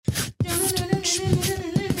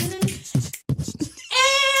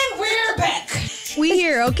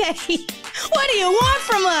here, okay? What do you want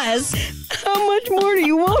from us? How much more do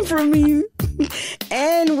you want from me?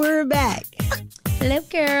 And we're back. Hello,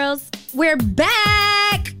 girls. We're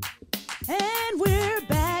back. And we're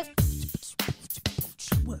back.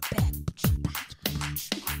 We're back.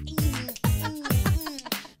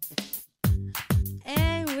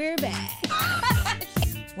 And we're back.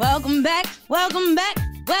 Welcome back. Welcome back.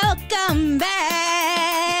 Welcome back.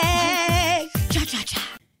 Cha-cha-cha.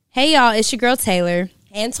 Hey, y'all. It's your girl, Taylor.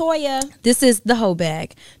 And Toya. This is The Hoe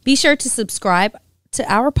Bag. Be sure to subscribe to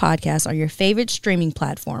our podcast on your favorite streaming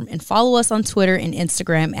platform and follow us on Twitter and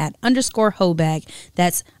Instagram at _HoeBag.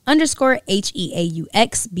 That's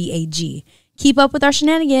 _HeauxBag. Keep up with our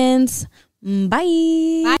shenanigans.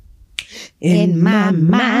 Bye. Bye. In my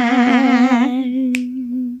mind.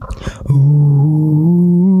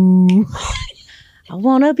 Ooh. I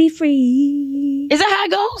want to be free. Is that how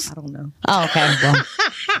it goes? I don't know. Oh, okay. Well.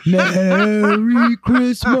 Merry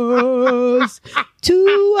Christmas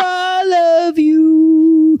to all of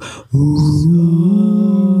you.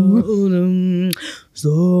 Ooh.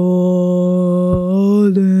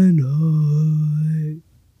 Silent night.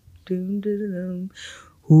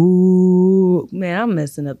 Ooh, man, I'm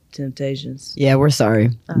messing up Temptations. Yeah, we're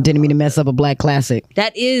sorry. Didn't mean to mess up a black classic.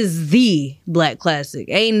 That is the black classic.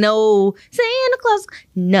 Ain't no Santa Claus.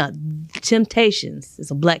 No, Temptations.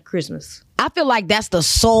 It's a black Christmas. I feel like that's the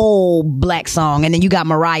sole black song, and then you got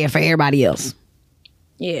Mariah for everybody else.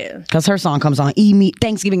 Yeah, because her song comes on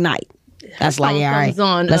Thanksgiving night. That's like, yeah, all right.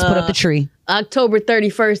 On, let's put up the tree. October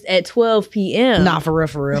 31st at 12 p.m. Nah, for real,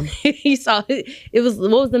 for real. You saw it. It was,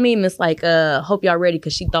 what was the meme? It's like, hope y'all ready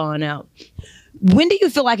because she thawing out. When do you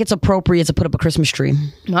feel like it's appropriate to put up a Christmas tree?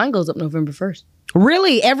 Mine goes up November 1st.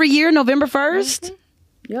 Really? Every year, November 1st?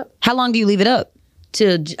 Mm-hmm. Yep. How long do you leave it up?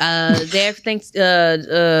 Till day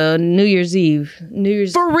after New Year's Eve.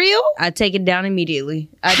 For real? I take it down immediately.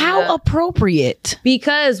 How appropriate?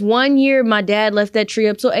 Because one year my dad left that tree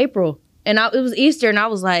up till April. And it was Easter, and I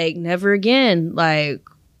was like, never again. Like,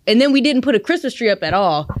 and then we didn't put a Christmas tree up at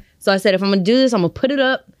all. So I said, if I'm going to do this, I'm going to put it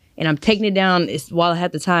up, and I'm taking it down while I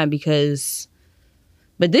have the time because...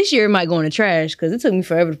 But this year it might go in the trash because it took me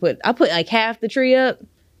forever to put... I put like half the tree up,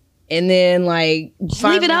 and then like... Just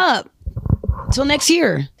leave it up till next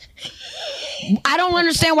year. I don't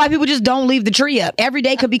understand why people just don't leave the tree up. Every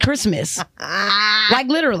day could be Christmas. Like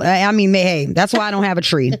literally. I mean, hey, that's why I don't have a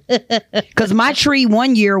tree. Because my tree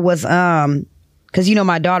one year was, because you know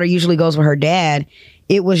my daughter usually goes with her dad.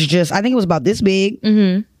 It was just, I think it was about this big.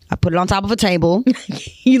 Mm-hmm. I put it on top of a table.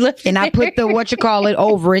 You left it and there. I put the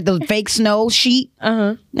over it, the fake snow sheet.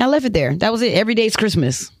 Uh-huh. And I left it there. That was it. Every day's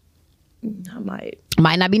Christmas. I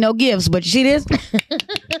Might not be no gifts, but you see this?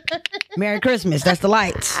 Merry Christmas. That's the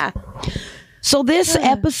lights. So this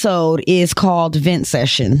episode is called Vent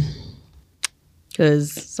Session.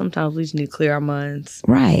 Because sometimes we just need to clear our minds.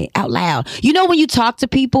 Right. Out loud. You know when you talk to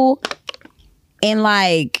people and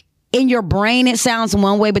like in your brain it sounds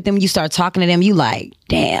one way, but then when you start talking to them, you like,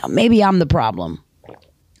 damn, maybe I'm the problem.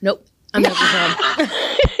 Nope. I'm not the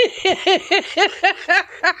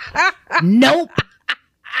problem. Nope.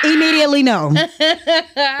 Immediately no.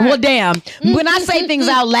 Well, damn. When I say things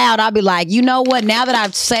out loud, I'll be like, you know what? Now that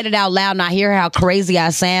I've said it out loud and I hear how crazy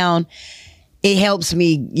I sound, it helps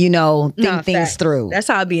me, think things through. That's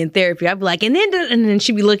how I be in therapy. I'd be like, and then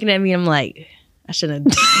she'd be looking at me and I'm like, I shouldn't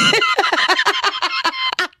have.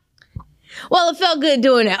 Well, it felt good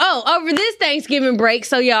doing that. Oh, over this Thanksgiving break.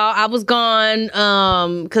 So, y'all, I was gone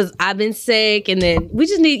because I've been sick. And then we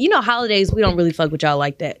just need, holidays, we don't really fuck with y'all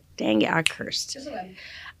like that. Dang it, I cursed.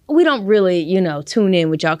 We don't really, tune in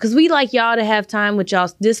with y'all because we like y'all to have time with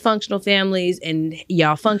y'all's dysfunctional families and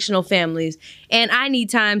y'all functional families. And I need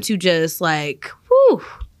time to just not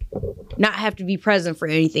have to be present for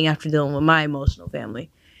anything after dealing with my emotional family.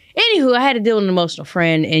 Anywho, I had to deal with an emotional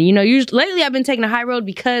friend. And, lately I've been taking the high road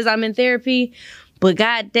because I'm in therapy. But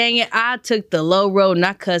God dang it, I took the low road and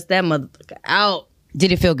I cussed that motherfucker out.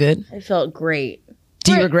 Did it feel good? It felt great.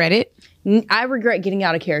 Do you regret it? I regret getting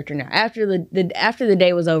out of character now. After the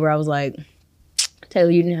day was over, I was like,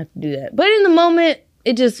 Taylor, you didn't have to do that. But in the moment,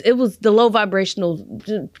 it was the low vibrational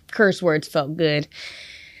curse words felt good.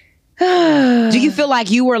 Do you feel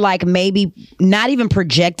like you were like maybe not even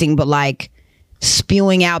projecting, but like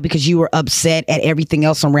spewing out because you were upset at everything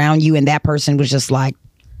else around you and that person was just like,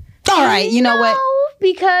 all right, you know what?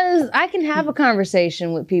 Because I can have a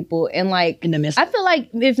conversation with people and like in the midst. I feel like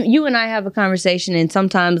if you and I have a conversation and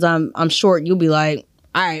sometimes I'm short, you'll be like,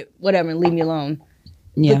 all right, whatever, and leave me alone.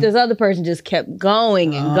 Yeah. But this other person just kept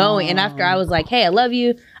going and going. And after I was like, hey, I love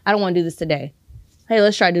you. I don't want to do this today. Hey,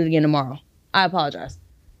 let's try to do it again tomorrow. I apologize.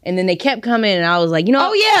 And then they kept coming, and I was like,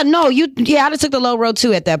 Oh yeah, no, I just took the low road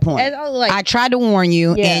too at that point. I was like, I tried to warn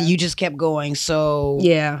you, and you just kept going. So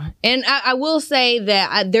yeah, and I will say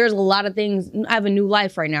that there's a lot of things. I have a new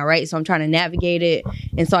life right now, right? So I'm trying to navigate it,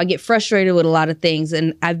 and so I get frustrated with a lot of things,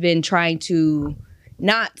 and I've been trying to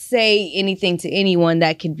not say anything to anyone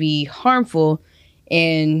that could be harmful,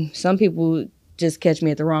 and some people just catch me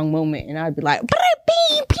at the wrong moment, and I'd be like,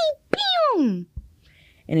 and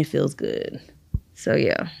it feels good. So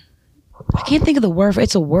yeah, I can't think of the word.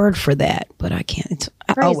 It's a word for that, but I can't.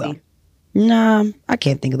 Crazy. Oh well. Nah, I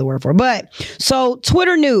can't think of the word for it. But so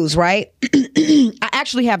Twitter news, right? I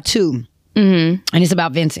actually have two, and it's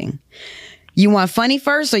about venting. You want funny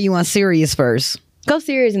first, or you want serious first? Go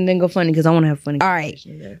serious and then go funny, because I want to have funny. All right.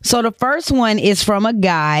 So the first one is from a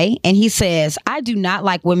guy, and he says, I do not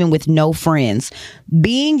like women with no friends.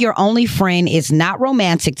 Being your only friend is not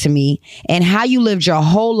romantic to me, and how you lived your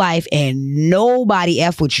whole life and nobody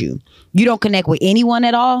F with you. You don't connect with anyone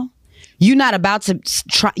at all. You're not about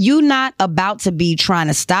to be trying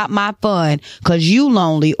to stop my fun because you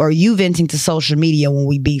lonely or you venting to social media when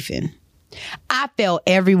we beefing. I felt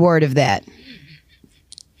every word of that.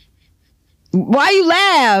 Why you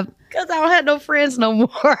laugh? Because I don't have no friends no more.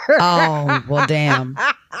 Oh, well, damn.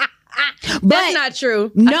 That's not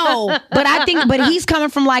true. No, but he's coming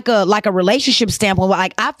from like a relationship standpoint.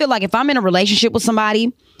 Like, I feel like if I'm in a relationship with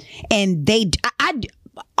somebody and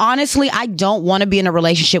honestly, I don't want to be in a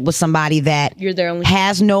relationship with somebody that you're their only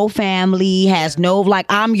has no family, has no, like,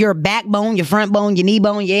 I'm your backbone, your front bone, your knee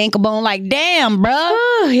bone, your ankle bone. Like, damn, bro.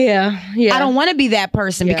 Oh, yeah. I don't want to be that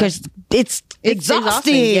person because it's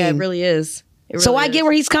exhausting. Yeah, it really is. So I get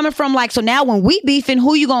where he's coming from. Like, so now when we beefing,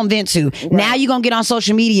 who you gonna vent to? Right. Now you gonna get on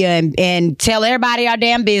social media and tell everybody our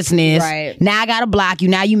damn business. Right. Now I gotta block you.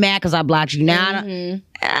 Now you mad because I blocked you.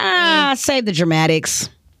 Now save the dramatics.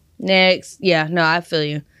 Next. Yeah, no, I feel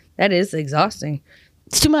you. That is exhausting.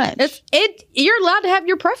 It's too much. You're allowed to have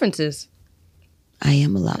your preferences. I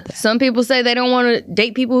am allowed that. Some people say they don't want to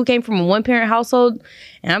date people who came from a one-parent household.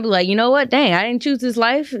 And I'd be like, you know what? Dang, I didn't choose this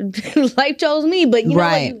life. Life chose me. But you know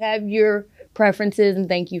what? You have your preferences, and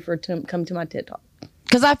thank you for coming to my TED Talk.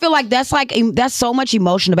 Because I feel like that's so much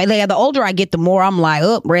emotion. Like, the older I get, the more I'm like,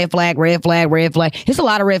 oh, red flag, red flag, red flag. There's a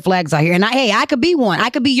lot of red flags out here. And I could be one.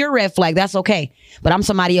 I could be your red flag. That's okay. But I'm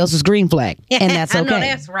somebody else's green flag. And that's okay. I know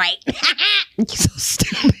that's right. You're so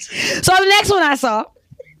stupid. So the next one I saw,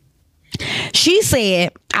 she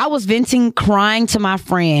said, I was venting, crying to my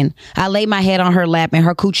friend. I laid my head on her lap and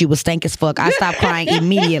her coochie was stank as fuck. I stopped crying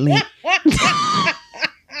immediately.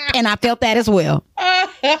 And I felt that as well.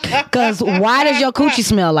 Because why does your coochie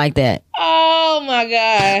smell like that? Oh, my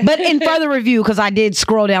God. But in further review, because I did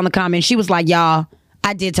scroll down the comments, she was like, y'all,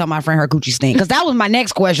 I did tell my friend her coochie stink. Because that was my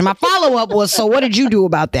next question. My follow-up was, so what did you do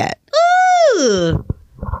about that? Ooh.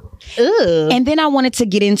 And then I wanted to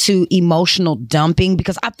get into emotional dumping,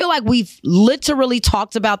 because I feel like we've literally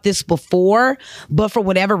talked about this before, but for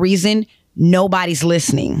whatever reason, nobody's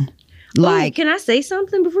listening. Like, can I say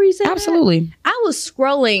something before you say absolutely. That? I was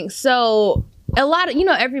scrolling. So a lot of,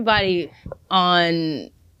 everybody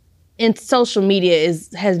in social media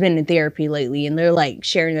has been in therapy lately, and they're like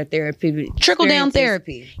sharing their therapy. Trickle down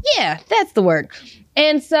therapy. Yeah, that's the word.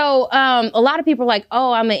 And so a lot of people are like,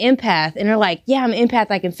 oh, I'm an empath. And they're like, yeah, I'm an empath.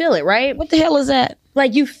 I can feel it, right? What the hell is that?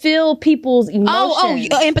 Like, you feel people's emotions.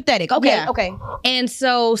 Oh, empathetic. Okay, yeah. Okay. And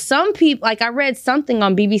so some people, like, I read something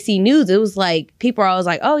on BBC News. It was like, people are always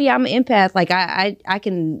like, oh, yeah, I'm an empath. Like, I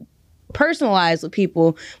can personalize with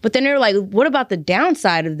people. But then they're like, what about the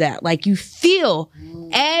downside of that? Like, you feel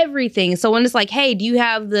everything. So when it's like, hey, do you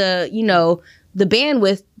have the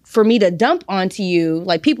bandwidth for me to dump onto you?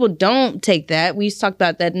 Like, people don't take that. We used to talk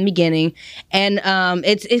about that in the beginning. And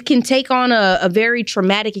it can take on a very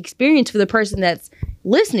traumatic experience for the person that's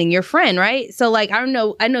listening, your friend, right? So, like, I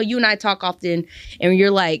know you and I talk often, and you're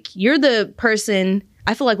the person,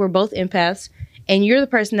 I feel like we're both empaths, and you're the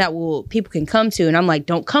person that people can come to, and I'm like,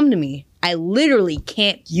 don't come to me. I literally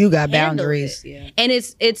can't. You got boundaries. Yeah. And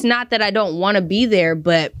it's not that I don't want to be there,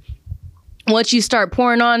 but once you start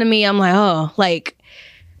pouring on to me, I'm like, oh, like,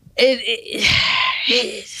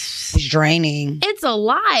 it's draining. It's a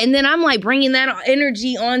lot. And then I'm like bringing that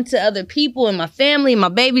energy onto other people and my family. And my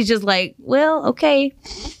baby's just like, well, okay,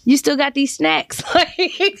 you still got these snacks.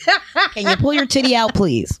 Can you pull your titty out,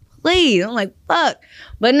 please? Please. I'm like, fuck.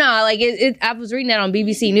 But no, like, I was reading that on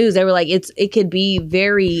BBC News. They were like, it could be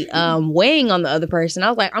very weighing on the other person. I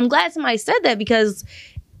was like, I'm glad somebody said that, because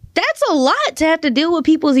that's a lot to have to deal with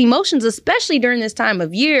people's emotions, especially during this time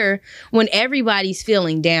of year when everybody's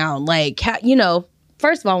feeling down. Like,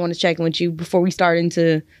 first of all, I want to check in with you before we start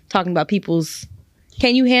into talking about people's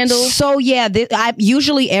Can you handle? So yeah, I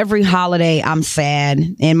usually every holiday I'm sad,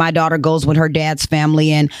 and my daughter goes with her dad's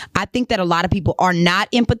family, and I think that a lot of people are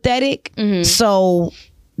not empathetic, so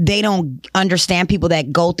they don't understand people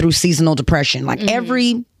that go through seasonal depression. Like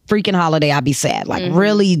every freaking holiday, I be sad. Like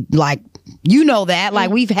really, like you know that. Like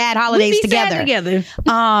we've had holidays together.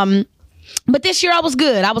 But this year I was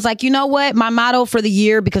good. I was like, you know what? My motto for the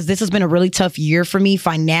year, because this has been a really tough year for me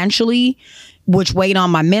financially, which weighed on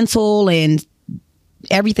my mental and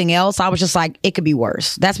everything else. I was just like, it could be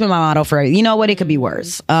worse. That's been my motto for, you know what? It could be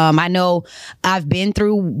worse. I know I've been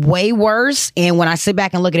through way worse. And when I sit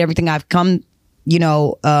back and look at everything I've come,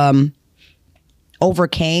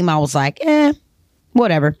 overcame, I was like,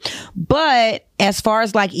 whatever. But as far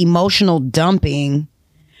as like emotional dumping,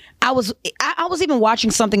 I was even watching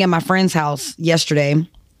something at my friend's house yesterday,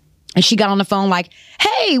 and she got on the phone like,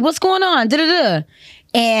 hey, what's going on? Da-da-da.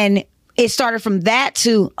 And it started from that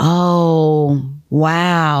to, oh,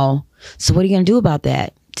 wow. So what are you going to do about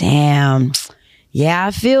that? Damn. Yeah,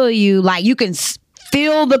 I feel you. Like you can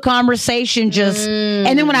feel the conversation just.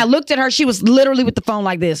 And then when I looked at her, she was literally with the phone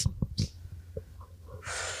like this.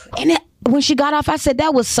 And when she got off, I said,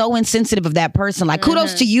 that was so insensitive of that person. Like,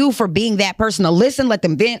 kudos to you for being that person to listen, let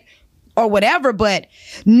them vent or whatever. But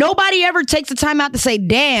nobody ever takes the time out to say,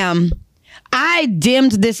 damn, I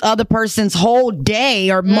dimmed this other person's whole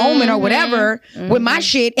day or moment or whatever with my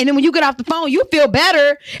shit. And then when you get off the phone, you feel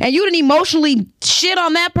better and you didn't emotionally shit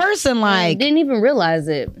on that person. Like, didn't even realize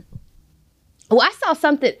it. Well, I saw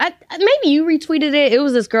something. Maybe you retweeted it. It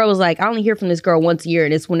was this girl was like, I only hear from this girl once a year,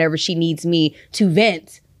 and it's whenever she needs me to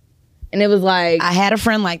vent. And it was like, I had a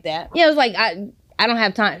friend like that. Yeah, it was like, I don't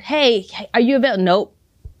have time. Hey, are you available? Nope.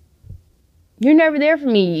 You're never there for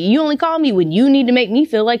me. You only call me when you need to make me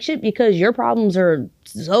feel like shit because your problems are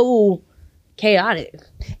so chaotic.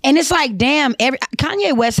 And it's like, damn,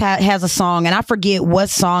 Kanye West has a song, and I forget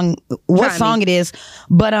what song it is,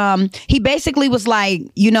 but he basically was like,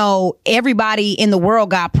 everybody in the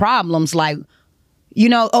world got problems. Like, you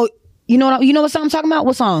know what song I'm talking about?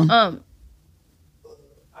 What song?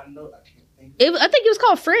 I think it was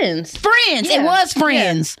called Friends. Friends. Yeah. It was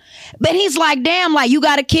Friends. Yeah. But he's like, damn, like, you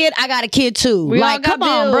got a kid, I got a kid too. We like, come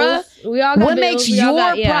on, bro. We all got what bills. Makes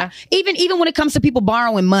your even when it comes to people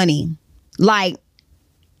borrowing money, like,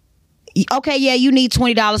 okay, yeah, you need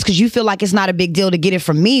 $20 because you feel like it's not a big deal to get it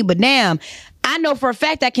from me, but damn, I know for a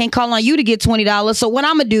fact I can't call on you to get $20. So what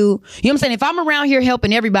I'm gonna do, you know what I'm saying? If I'm around here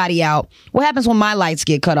helping everybody out, what happens when my lights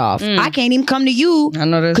get cut off? I can't even come to you. I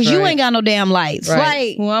know that's because you ain't got no damn lights. Right.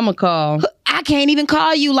 Like, who I'm gonna call? I can't even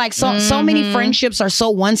call you. Like so many friendships are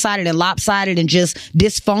so one-sided and lopsided and just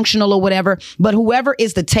dysfunctional or whatever. But whoever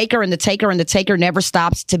is the taker and the taker and the taker never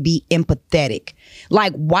stops to be empathetic.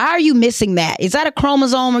 Like, why are you missing that? Is that a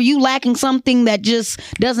chromosome? Are you lacking something that just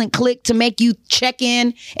doesn't click to make you check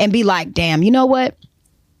in and be like, damn, you know what?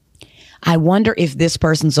 I wonder if this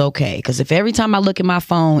person's okay. Because if every time I look at my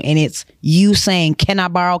phone and it's you saying, can I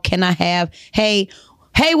borrow? Can I have? Hey,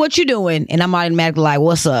 what you doing? And I'm automatically like,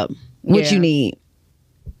 what's up? What you need?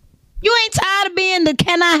 You ain't tired of being the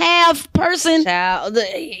can I have person? Child,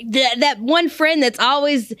 that one friend that's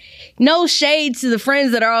always, no shade to the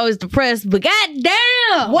friends that are always depressed, but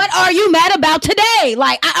goddamn, what are you mad about today?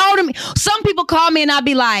 Like, some people call me and I'll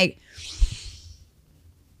be like,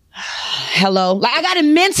 hello. Like, I gotta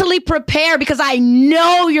mentally prepare because I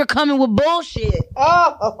know you're coming with bullshit.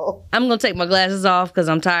 Oh, I'm gonna take my glasses off because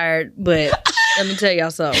I'm tired, but let me tell y'all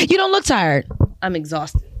something. You don't look tired. I'm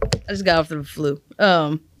exhausted. I just got off the flu.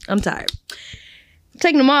 I'm tired. I'm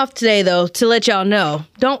taking them off today, though, to let y'all know.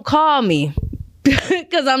 Don't call me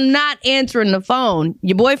because I'm not answering the phone.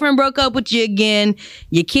 Your boyfriend broke up with you again.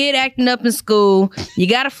 Your kid acting up in school. You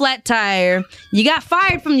got a flat tire. You got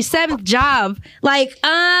fired from your 7th job. Like,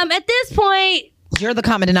 at this point, you're the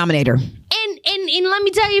common denominator. And let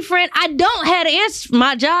me tell you, friend, I don't have to answer.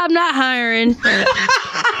 My job not hiring.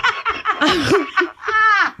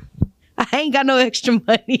 I ain't got no extra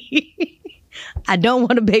money. I don't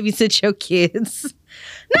want to babysit your kids.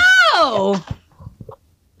 No.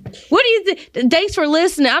 What do you think? Thanks for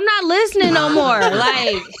listening. I'm not listening no more.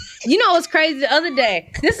 Like, you know what's crazy? The other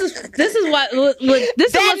day, this is what look,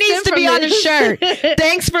 this that needs to be on the shirt.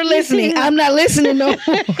 Thanks for listening. I'm not listening no more.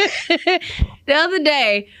 The other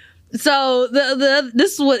day. So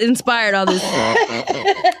this is what inspired all this.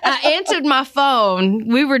 I answered my phone.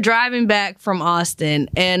 We were driving back from Austin,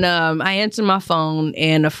 and I answered my phone,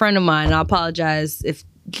 and a friend of mine, I apologize if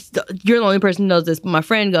you're the only person who knows this, but my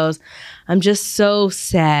friend goes, I'm just so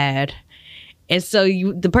sad. And so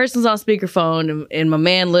the person's on speakerphone, and my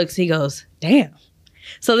man looks, he goes, damn.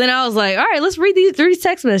 So then I was like, all right, let's read these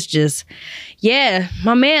text messages. Yeah,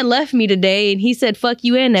 my man left me today and he said, fuck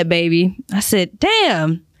you and that baby. I said,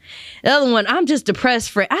 damn. The other one, I'm just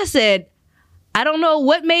depressed, friend. I said, I don't know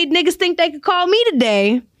what made niggas think they could call me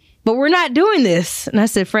today, but we're not doing this. And I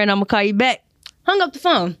said, friend, I'm gonna call you back. Hung up the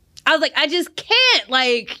phone. I was like, I just can't,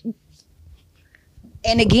 like.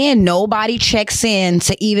 And again, nobody checks in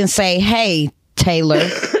to even say, hey, Taylor,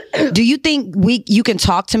 do you think you can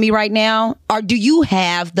talk to me right now? Or do you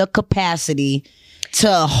have the capacity to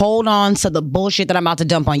hold on to the bullshit that I'm about to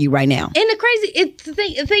dump on you right now? And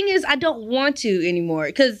the thing is, I don't want to anymore.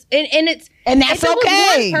 Because, and that's if it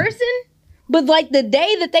was one person, but like the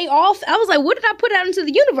day that they all, I was like, what did I put out into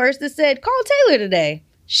the universe that said, call Taylor today?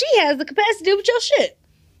 She has the capacity to deal with your shit.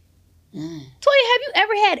 Toya, have you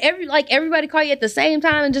ever had everybody call you at the same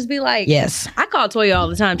time and just be like, yes. I call Toya all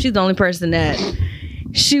the time. She's the only person that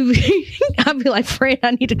I'd be like, friend,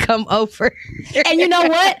 I need to come over. And you know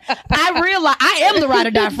what? I realize I am the ride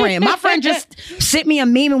or die friend. My friend just sent me a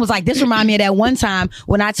meme and was like, this remind me of that one time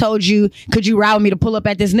when I told you, could you ride with me to pull up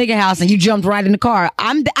at this nigga house and you jumped right in the car.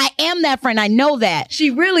 I am that friend. I know that. She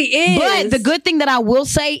really is. But the good thing that I will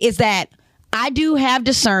say is that I do have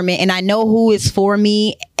discernment and I know who is for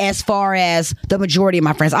me as far as the majority of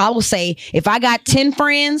my friends. I will say if I got 10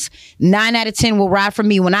 friends, 9 out of 10 will ride for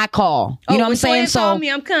me when I call. You know what I'm saying? So call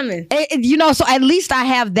me, I'm coming. So at least I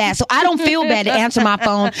have that. So I don't feel bad to answer my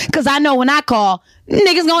phone because I know when I call,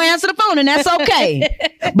 niggas gonna answer the phone and that's okay.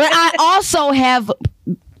 But I also have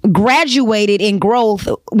graduated in growth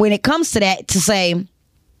when it comes to that to say,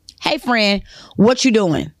 hey friend, what you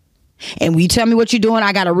doing? And when you tell me what you're doing,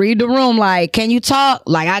 I gotta read the room. Like, can you talk?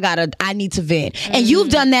 Like, I need to vent. And you've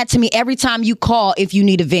done that to me every time you call if you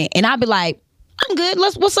need a vent. And I'll be like, I'm good.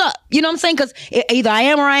 What's up? You know what I'm saying? Because either I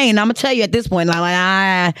am or I ain't. I'm gonna tell you at this point,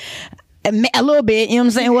 a little bit. You know what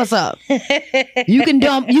I'm saying? What's up? You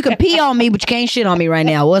can pee on me, but you can't shit on me right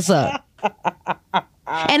now. What's up?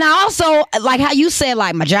 And I also like how you said,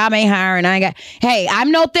 like, my job ain't hiring. Hey, I'm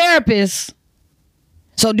no therapist.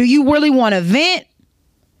 So do you really want to vent?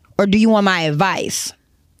 Or do you want my advice?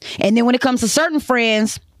 And then when it comes to certain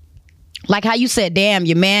friends, like how you said, damn,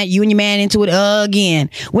 you and your man into it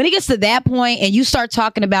again. When it gets to that point and you start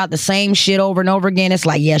talking about the same shit over and over again, it's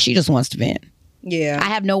like, yeah, she just wants to vent. Yeah. I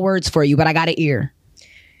have no words for you, but I got an ear.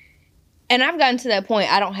 And I've gotten to that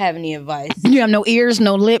point, I don't have any advice. You have no ears,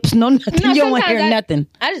 no lips, no nothing. You don't want to hear nothing.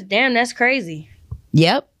 I just, damn, that's crazy.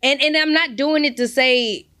 Yep. And I'm not doing it to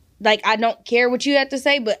say, like, I don't care what you have to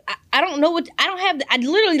say, but I don't know I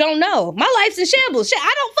literally don't know. My life's in shambles. Shit,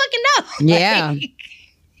 I don't fucking know. Yeah.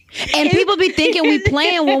 And people be thinking we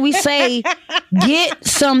playing when we say get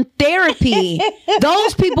some therapy.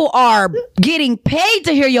 Those people are getting paid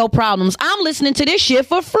to hear your problems. I'm listening to this shit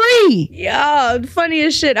for free. Yo, funny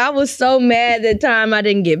as shit. I was so mad that time I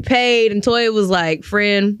didn't get paid. And Toya was like,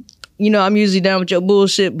 friend, you know I'm usually down with your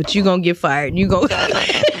bullshit, but you gonna get fired. You gonna...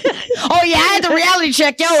 Oh yeah, I had to reality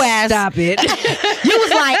check your ass. Stop it. You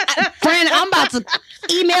was like, friend, I'm about to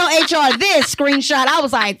email HR this screenshot. I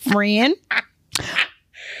was like, friend,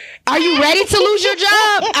 are you ready to lose your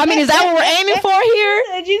job? I mean, is that what we're aiming for here?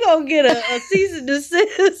 And you gonna get a cease and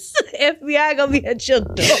desist. FBI gonna be at your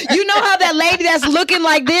door. You know how that lady that's looking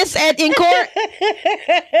like this in court?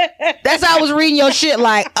 That's how I was reading your shit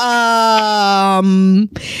like,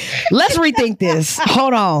 let's rethink this.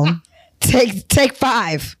 Hold on. Take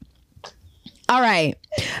 5. All right.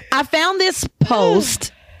 I found this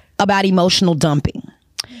post about emotional dumping.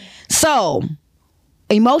 So,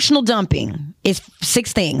 emotional dumping is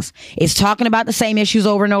 6 things. It's talking about the same issues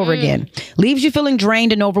over and over again. Leaves you feeling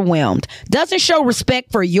drained and overwhelmed. Doesn't show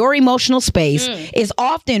respect for your emotional space. Is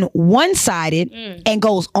often one-sided and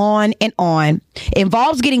goes on and on.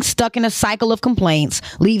 Involves getting stuck in a cycle of complaints.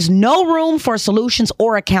 Leaves no room for solutions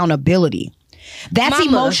or accountability. That's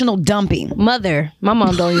emotional dumping. Mother, my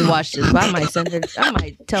mom don't even watch this, but I might send her. I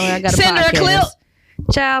might tell her I got a podcast. Send her a clip.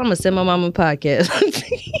 Child, I'm gonna send my mom a podcast.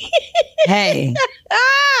 Hey,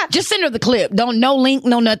 just send her the clip. No link,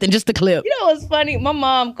 no nothing, just the clip. You know what's funny? My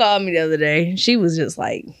mom called me the other day. She was just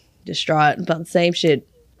like distraught about the same shit,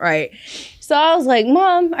 right? So I was like,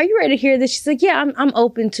 Mom, are you ready to hear this? She's like, yeah, I'm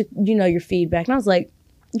open to your feedback. And I was like,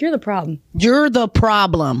 you're the problem. You're the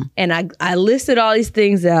problem. And I listed all these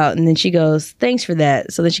things out, and then she goes, thanks for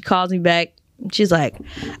that. So then she calls me back. She's like,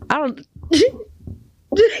 I don't...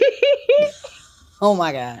 Oh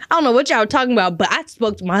my God. I don't know what y'all were talking about, but I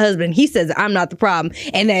spoke to my husband. He says I'm not the problem,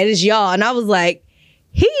 and that is y'all. And I was like,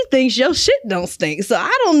 he thinks your shit don't stink. So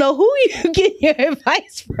I don't know who you get your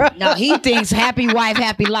advice from. No, he thinks happy wife,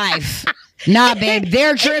 happy life. Nah, babe,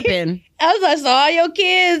 they're tripping. I was like, so all your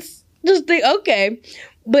kids just think, okay.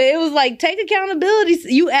 But it was like, take accountability.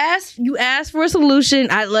 You ask for a solution.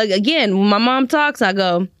 I like, again, when my mom talks, I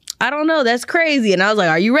go, I don't know, that's crazy. And I was like,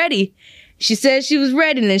 are you ready? She said she was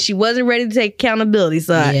ready, and then she wasn't ready to take accountability.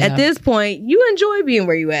 So at this point, you enjoy being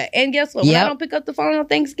where you at. And guess what? When I don't pick up the phone on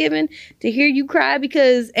Thanksgiving to hear you cry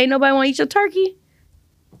because ain't nobody want to eat your turkey,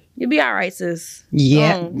 you'll be all right, sis.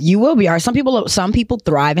 Yeah, you will be all right. Some people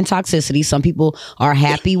thrive in toxicity. Some people are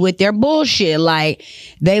happy with their bullshit. Like,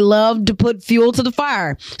 they love to put fuel to the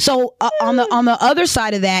fire. So on the other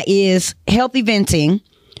side of that is healthy venting,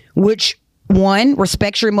 which, one,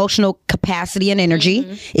 respects your emotional capacity and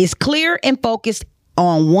energy, is clear and focused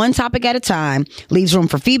on one topic at a time, leaves room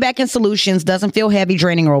for feedback and solutions, doesn't feel heavy,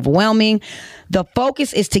 draining, or overwhelming. The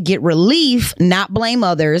focus is to get relief, not blame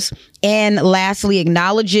others. And lastly,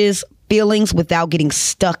 acknowledges feelings without getting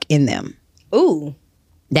stuck in them. Ooh.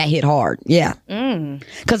 That hit hard. Yeah.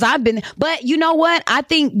 Because but you know what? I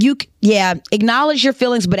think acknowledge your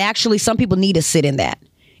feelings, but actually some people need to sit in that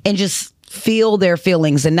and just feel their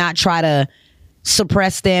feelings and not try to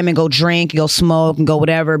suppress them and go drink, go smoke, and go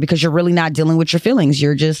whatever, because you're really not dealing with your feelings.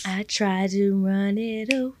 You're just... I try to run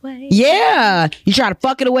it away. Yeah. You try to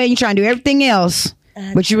fuck it away and you try to do everything else,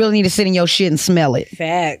 but you really need to sit in your shit and smell it.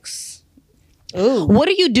 Facts. Ooh. What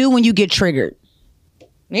do you do when you get triggered?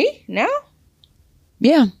 Me? Now?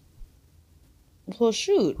 Yeah. Well,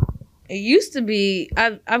 shoot. It used to be,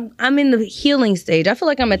 I'm in the healing stage. I feel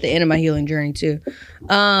like I'm at the end of my healing journey too.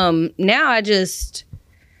 Now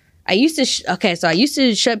I used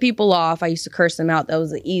to shut people off. I used to curse them out. That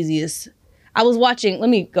was the easiest. Let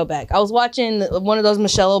me go back. I was watching one of those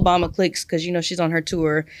Michelle Obama cliques because, you know, she's on her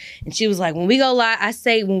tour. And she was like, when we go low, I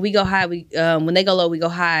say when we go high, when they go low, we go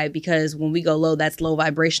high, because when we go low, that's low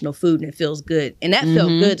vibrational food and it feels good. And that felt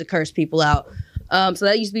good to curse people out. So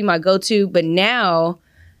that used to be my go-to. But now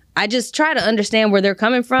I just try to understand where they're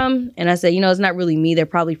coming from. And I say, you know, it's not really me. They're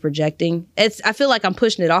probably projecting. I feel like I'm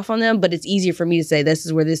pushing it off on them, but it's easier for me to say this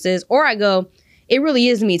is where this is. Or I go, it really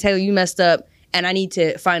is me. Taylor, you messed up. And I need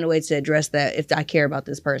to find a way to address that if I care about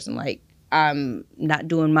this person. Like, I'm not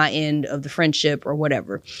doing my end of the friendship or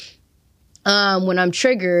whatever. When I'm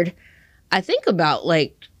triggered, I think about,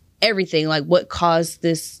 like, everything. Like, what caused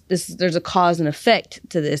this? There's a cause and effect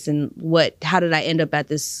to this. And how did I end up at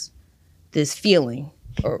this feeling?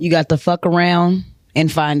 You got to fuck around and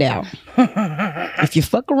find out. If you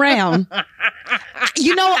fuck around...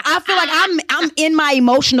 You know, I feel like I'm in my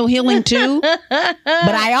emotional healing too, but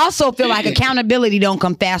I also feel like accountability don't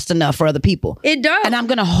come fast enough for other people. It does. And I'm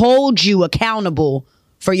going to hold you accountable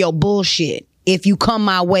for your bullshit. If you come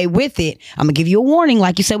my way with it, I'm going to give you a warning,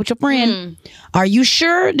 like you said with your friend. Are you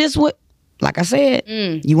sure this would, like I said,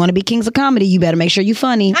 you want to be kings of comedy, you better make sure you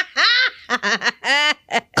funny.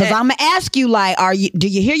 Because I'm going to ask you, like, do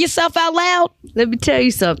you hear yourself out loud? Let me tell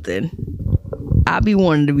you something. I be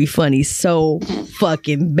wanting to be funny so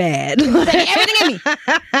fucking bad. Everything in me.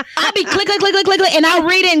 I'll be click, and I'll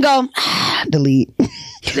read it and go, delete.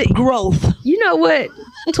 Growth. You know what?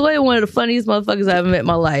 Toya, one of the funniest motherfuckers I've ever met in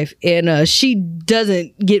my life. And she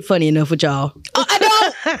doesn't get funny enough with y'all. I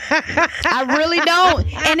don't. I really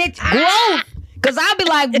don't. And it's growth. Because I'll be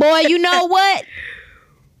like, boy, you know what?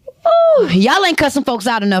 Ooh, y'all ain't cussing folks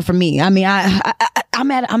out enough for me. I mean,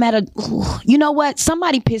 I'm at a, you know what?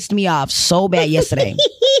 Somebody pissed me off so bad yesterday.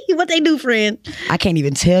 What they do, friend? I can't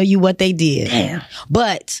even tell you what they did. Damn.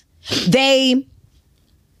 But they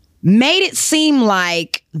made it seem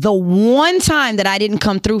like the one time that I didn't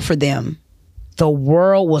come through for them, the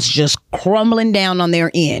world was just crumbling down on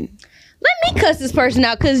their end. Let me cuss this person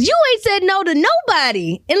out, because you ain't said no to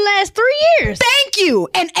nobody in the last 3 years. Thank you.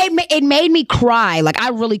 And it made me cry. Like, I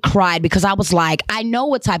really cried, because I was like, I know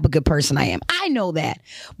what type of good person I am. I know that.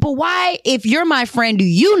 But why, if you're my friend, do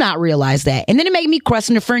you not realize that? And then it made me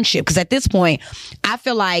question the friendship, because at this point, I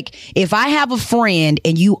feel like if I have a friend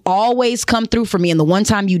and you always come through for me and the one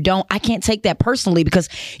time you don't, I can't take that personally, because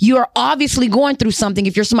you are obviously going through something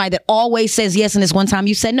if you're somebody that always says yes and this one time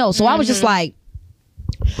you said no. So I was just like,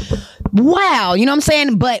 wow, you know what I'm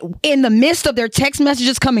saying? But in the midst of their text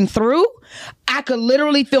messages coming through, I could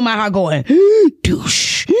literally feel my heart going,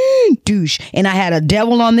 douche, douche. And I had a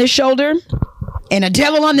devil on this shoulder and a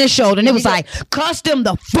devil on this shoulder. And it was like, cuss them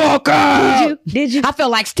the fuck out. Did you? I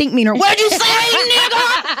felt like Stink Meaner. What'd you say,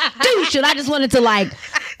 nigga? Douche. And I just wanted to, like,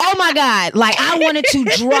 oh my God. Like, I wanted to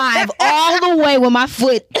drive all the way with my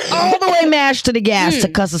foot all the way mashed to the gas to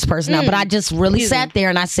cuss this person out. But I just really sat there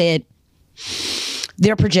and I said,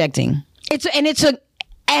 they're projecting.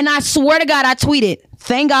 And I swear to God, I tweeted,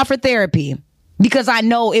 thank God for therapy, because I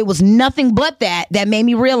know it was nothing but that made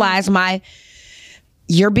me realize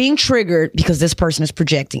you're being triggered because this person is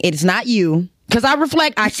projecting. It's not you. Because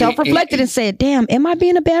I self-reflected and said, damn, am I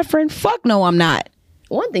being a bad friend? Fuck no, I'm not.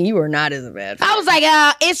 One thing you are not is a bad friend. I was like,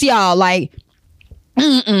 it's y'all. Like,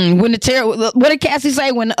 when what did Cassie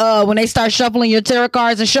say when they start shuffling your tarot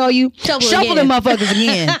cards and show you? Shuffle them motherfuckers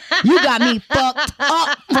again. You got me fucked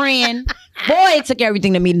up, friend. Boy, it took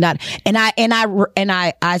everything to me not. And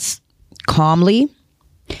I calmly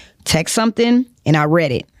text something and I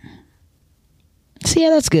read it. See,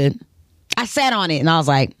 yeah, that's good. I sat on it and I was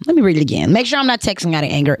like, let me read it again. Make sure I'm not texting out of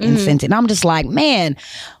anger and sent it. And I'm just like, man,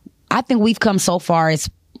 I think we've come so far as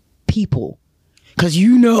people. Cause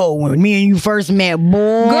when me and you first met,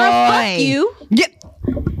 boy. Girl, fuck you. Yeah.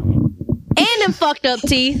 And them fucked up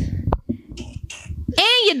teeth.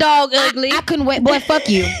 And your dog ugly. I couldn't wait. Boy, fuck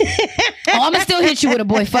you. I'm gonna still hit you with a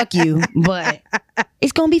boy, fuck you. But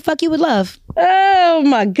it's gonna be fuck you with love. Oh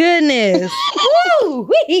my goodness. Woo!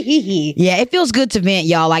 Yeah, it feels good to vent,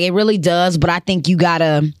 y'all. Like, it really does. But I think you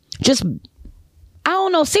gotta just, I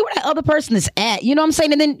don't know, see where that other person is at. You know what I'm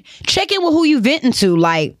saying? And then check in with who you venting to.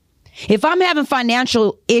 Like, if I'm having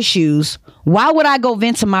financial issues, why would I go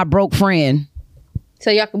vent to my broke friend?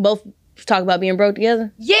 So y'all can both talk about being broke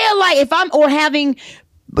together? Yeah, like if I'm having,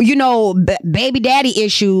 baby daddy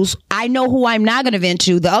issues, I know who I'm not going to vent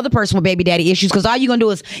to, the other person with baby daddy issues, because all you're going to do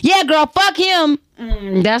is, yeah, girl, fuck him.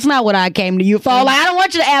 That's not what I came to you for. Like, I don't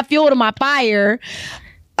want you to add fuel to my fire.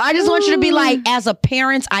 I just want you to be like, as a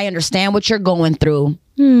parent, I understand what you're going through.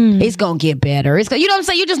 It's going to get better. You know what I'm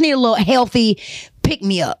saying? You just need a little healthy pick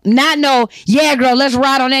me up. Not no, yeah, girl, let's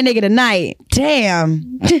ride on that nigga tonight.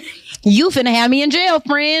 Damn. You finna have me in jail,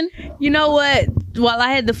 friend. You know what? While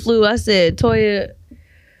I had the flu, I said, Toya,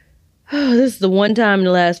 this is the one time in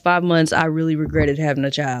the last 5 months I really regretted having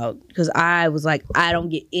a child. Because I was like, I don't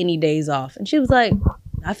get any days off. And she was like,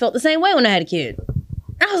 I felt the same way when I had a kid.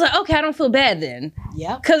 I was like, okay, I don't feel bad then.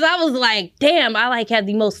 Yeah. Because I was like, damn, I like had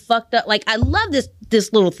the most fucked up, like, I love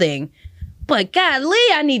this little thing. But golly,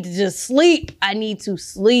 I need to just sleep. I need to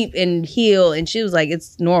sleep and heal. And she was like,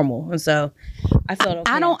 it's normal. And so I felt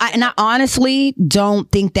okay. I honestly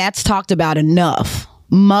don't think that's talked about enough.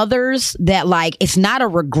 Mothers that, like, it's not a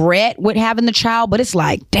regret with having the child, but it's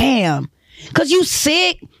like, damn. Because you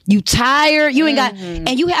sick, you tired, you ain't got,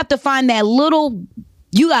 and you have to find that little,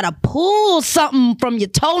 you got to pull something from your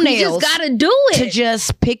toenails. You just got to do it. To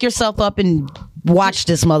just pick yourself up and watch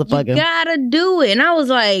this motherfucker. You got to do it. And I was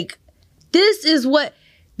like, this is what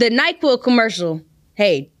the NyQuil commercial.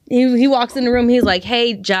 Hey, he walks in the room. He's like,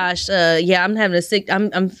 "Hey, Josh, yeah, I'm having a sick. I'm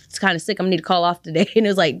kind of sick. I'm gonna need to call off today." And it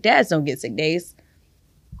was like, dads don't get sick days.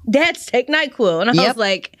 Dads take NyQuil. And I was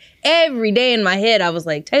like, every day in my head, I was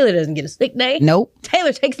like, Taylor doesn't get a sick day. Nope.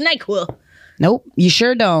 Taylor takes NyQuil. Nope, you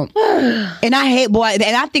sure don't. And I hate, boy,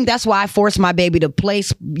 and I think that's why I force my baby to play,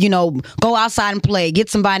 go outside and play,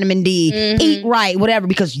 get some vitamin D, eat right, whatever,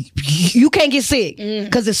 because you can't get sick.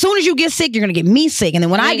 Because as soon as you get sick, you're going to get me sick. And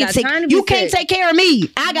then when I get sick, you can't take care of me.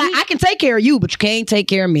 I can take care of you, but you can't take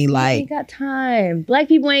care of me. Like, we ain't got time. Black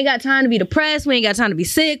people ain't got time to be depressed. We ain't got time to be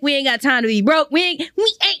sick. We ain't got time to be broke. We ain't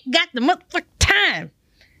got the motherfucking time.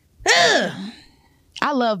 Ugh.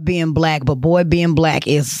 I love being black, but boy, being black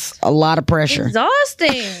is a lot of pressure.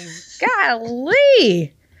 Exhausting.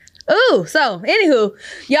 Golly. Ooh, so anywho,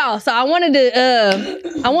 y'all, so I wanted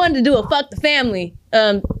to do a fuck the family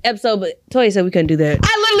episode, but Toya said we couldn't do that.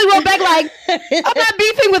 I literally wrote back like, I'm not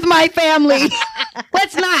beefing with my family.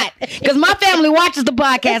 Let's not. Because my family watches the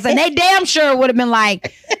podcast and they damn sure would have been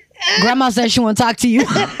like, Grandma said she want to talk to you.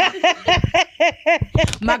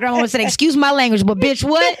 My grandma would say, excuse my language, but bitch,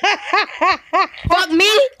 what? Fuck me?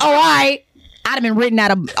 All right. I'd have been written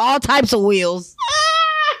out of all types of wheels.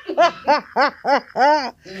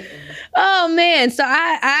 Oh man, so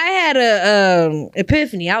I had a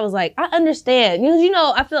epiphany. I was like, I understand.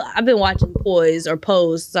 I feel I've been watching Pose,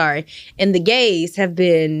 and the gays have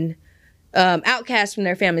been outcast from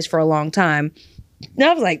their families for a long time. And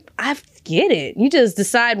I was like, I get it. You just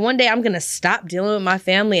decide one day I'm going to stop dealing with my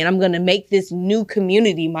family and I'm going to make this new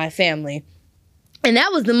community my family. And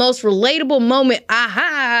that was the most relatable moment I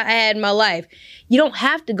had in my life. You don't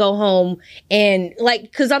have to go home and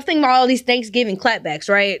because I'm thinking about all these Thanksgiving clapbacks,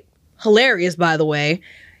 right? Hilarious, by the way.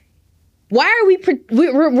 Why are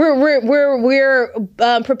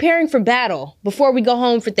we're preparing for battle before we go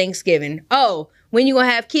home for Thanksgiving? Oh, when you gonna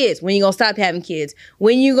have kids? When you gonna stop having kids?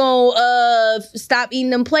 When you gonna stop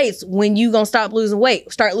eating them plates? When you gonna start losing weight?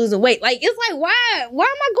 Like, it's like, why am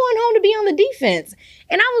I going home to be on the defense?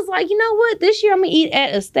 And I was like, you know what? This year I'm gonna eat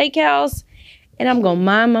at a steakhouse and I'm gonna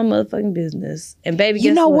mind my motherfucking business. And baby, You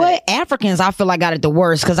guess know what? what? Africans, I feel like got it the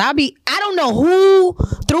worst because I don't know who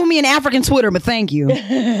threw me an African Twitter, but thank you.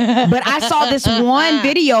 But I saw this one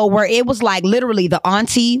video where it was like literally the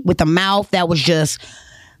auntie with the mouth that was just,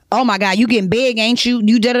 oh my God, you getting big, ain't you?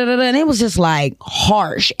 You da da da da. And it was just like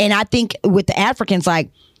harsh. And I think with the Africans, like,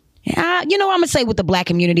 you know what I'm gonna say with the black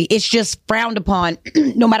community, it's just frowned upon,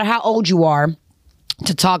 no matter how old you are,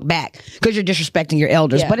 to talk back because you're disrespecting your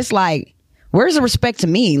elders. Yeah. But it's like, where's the respect to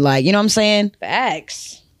me? Like, you know what I'm saying?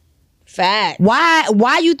 Facts.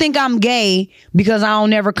 Why you think I'm gay because I don't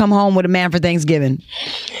never come home with a man for Thanksgiving?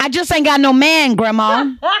 I just ain't got no man,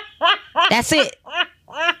 Grandma. That's it.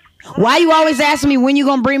 Why you always asking me when you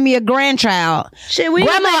gonna bring me a grandchild? Shit, we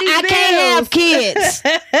Grandma, I can't have kids.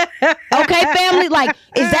 Okay, family? Like,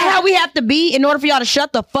 is that how we have to be in order for y'all to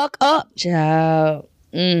shut the fuck up? Child.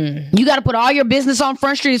 You got to put all your business on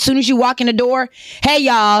Front Street as soon as you walk in the door. Hey,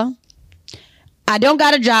 y'all. I don't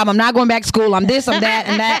got a job. I'm not going back to school. I'm this, I'm that,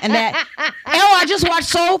 and that, and that. Oh, I just watched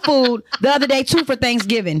Soul Food the other day, too, for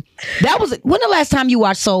Thanksgiving. That was, when the last time you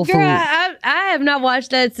watched Soul Food? Girl, I have not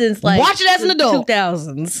watched that since like Watch it as an adult.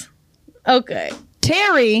 2000s. Okay.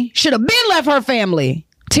 Terry should have been left her family.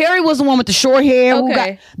 Terry was the one with the short hair. Who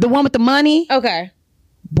Okay. got the one with the money. Okay.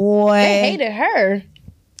 Boy. They hated her.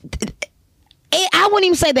 I wouldn't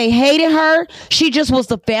even say they hated her. She just was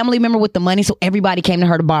the family member with the money, so everybody came to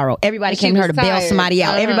her to borrow. Everybody came to her to bail somebody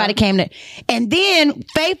out. Everybody came to... And then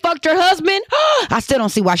Faye fucked her husband. I still don't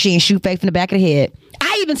see why she ain't shoot Faith in the back of the head.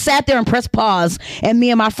 I even sat there and pressed pause, and me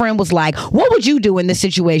and my friend was like, what would you do in this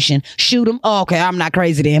situation? Shoot him? Oh, okay, I'm not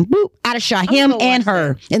crazy then. Boop. I'd have shot him and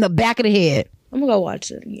her in the back of the head. I'm gonna go watch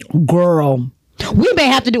it again. Girl. We may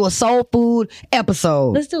have to do a Soul Food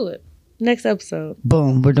episode. Let's do it. Next episode.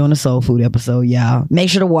 Boom, we're doing a Soul Food episode, y'all. Make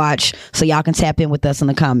sure to watch so y'all can tap in with us in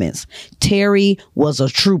the comments. Terry was a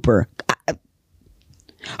trooper.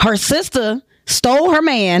 Her sister stole her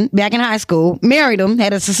man back in high school, married him,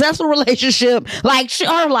 had a successful relationship. Like,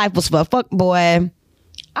 her life was fuck boy.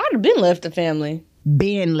 I'd have been left the family.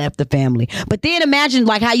 Ben left the family. But then imagine,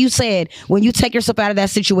 like how you said, when you take yourself out of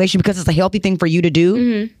that situation because it's a healthy thing for you to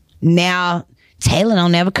do, now... Taylor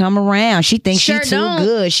don't never come around. She thinks she's too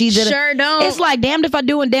good. She did don't. It's like damned if I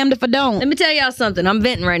do and damned if I don't. Let me tell y'all something. I'm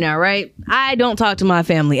venting right now, right? I don't talk to my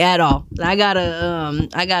family at all. I got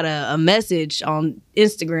a message on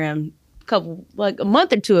Instagram a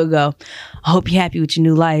month or two ago. I hope you're happy with your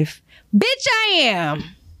new life. Bitch, I am.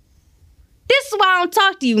 This is why I don't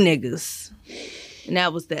talk to you niggas. And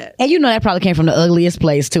that was that. And you know that probably came from the ugliest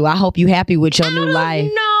place too. I hope you happy with your new life.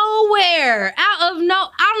 Nowhere.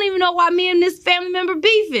 I don't even know why me and this family member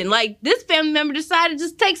beefing. Like, this family member decided to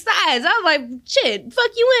just take sides. I was like, shit, fuck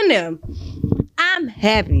you in them. I'm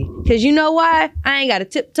happy. Because you know why? I ain't got to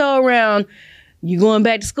tiptoe around. You going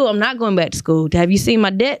back to school? I'm not going back to school. Have you seen my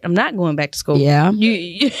debt? I'm not going back to school. Yeah.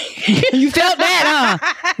 You felt that,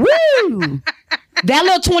 huh? Woo! That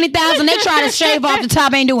little 20,000 they try to shave off the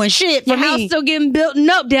top ain't doing shit for Your me. house still getting built.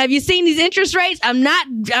 Nope. Have you seen these interest rates? I'm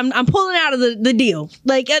pulling out of the deal.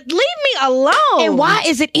 Like, leave me alone. And why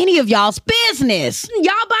is it any of y'all's business? Y'all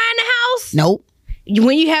buying the house? Nope.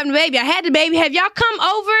 When you having a baby, I had the baby. Have y'all come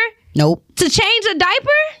over Nope. to change a diaper?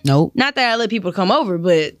 Nope. Not that I let people come over,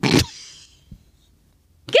 but get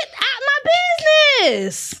out my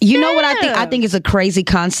business. You know what I think? I think it's a crazy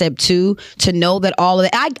concept too, to know that all of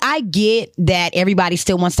that. I get that everybody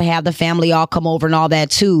still wants to have the family all come over and all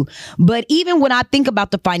that too. But even when I think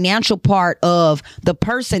about the financial part of the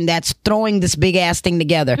person that's throwing this big ass thing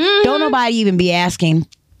together, don't nobody even be asking,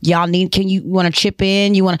 y'all can you want to chip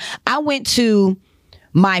in? I went to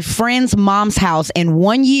my friend's mom's house, and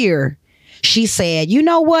 1 year she said, you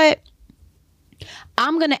know what?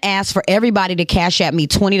 I'm going to ask for everybody to cash at me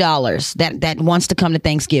 $20 that wants to come to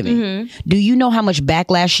Thanksgiving. Do you know how much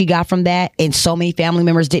backlash she got from that? And so many family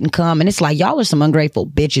members didn't come. And it's like, y'all are some ungrateful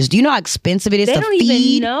bitches. Do you know how expensive it is They to don't feed?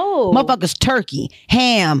 even know. Motherfuckers turkey,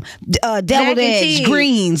 ham, deviled and eggs, cheese,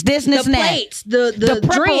 greens, this and this and that. Plates, the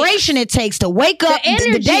preparation drinks, it takes to wake up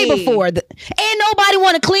the day energy. before. Ain't nobody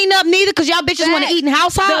want to clean up neither because y'all bitches want to eat in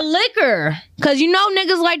house hop. the liquor. Because you know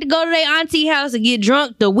niggas like to go to their auntie house and get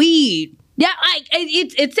drunk. The weed. Yeah, like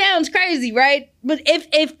it sounds crazy, right? But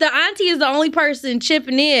if the auntie is the only person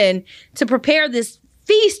chipping in to prepare this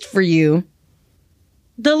feast for you,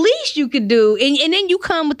 the least you could do, and then you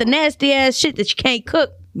come with the nasty ass shit that you can't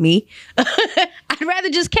cook me. I'd rather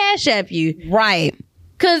just cash app you. Right.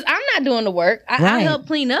 Cause I'm not doing the work. I help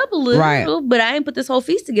clean up a little, but I ain't put this whole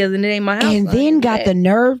feast together and it ain't my house. And then got the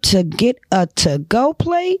nerve to get a to-go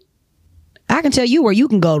plate. I can tell you where you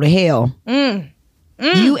can go to hell.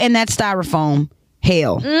 You and that styrofoam,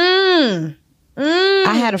 hell.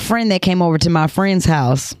 I had a friend that came over to my friend's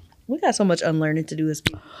house. We got so much unlearning to do as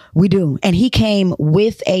people. We do. And he came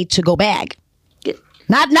with a to-go bag.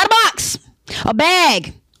 Not a box, a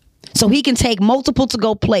bag. So he can take multiple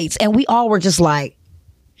to-go plates. And we all were just like,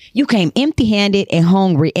 you came empty-handed and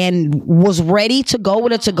hungry and was ready to go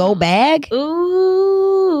with a to-go bag?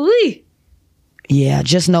 Ooh. Yeah,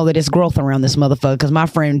 just know that it's growth around this motherfucker. Because my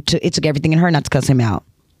friend, it took everything in her not to cuss him out.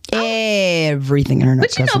 Everything in her not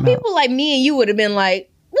to cuss him out. But people like me and you would have been like,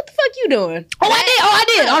 what the fuck you doing? I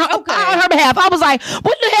did. On her behalf. I was like,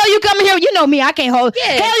 what the hell you coming here? You know me, I can't hold.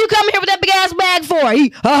 Yeah. Hell you coming here with that big ass bag for?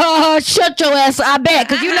 He, shut your ass, I bet.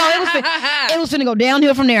 Because you know, it was finna go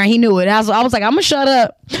downhill from there and he knew it. I was like, I'm gonna shut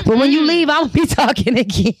up. But when you leave, I'm gonna be talking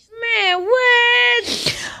again. Man,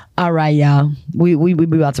 what? All right, y'all. We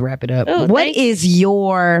about to wrap it up. Oh, what is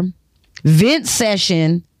your vent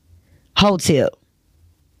session hoe tip?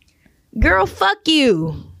 Girl, fuck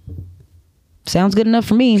you. Sounds good enough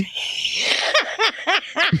for me.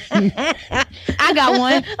 I got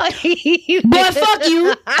one. Boy, fuck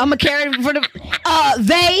you. I'm gonna carry it for the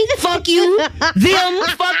they, fuck you. Them,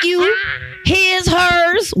 fuck you. His,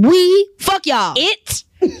 hers, we, fuck y'all. It,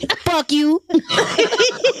 fuck you.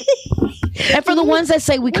 And for the ones that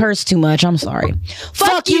say we curse too much, I'm sorry.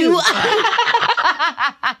 Fuck you.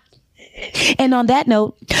 And on that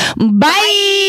note, bye.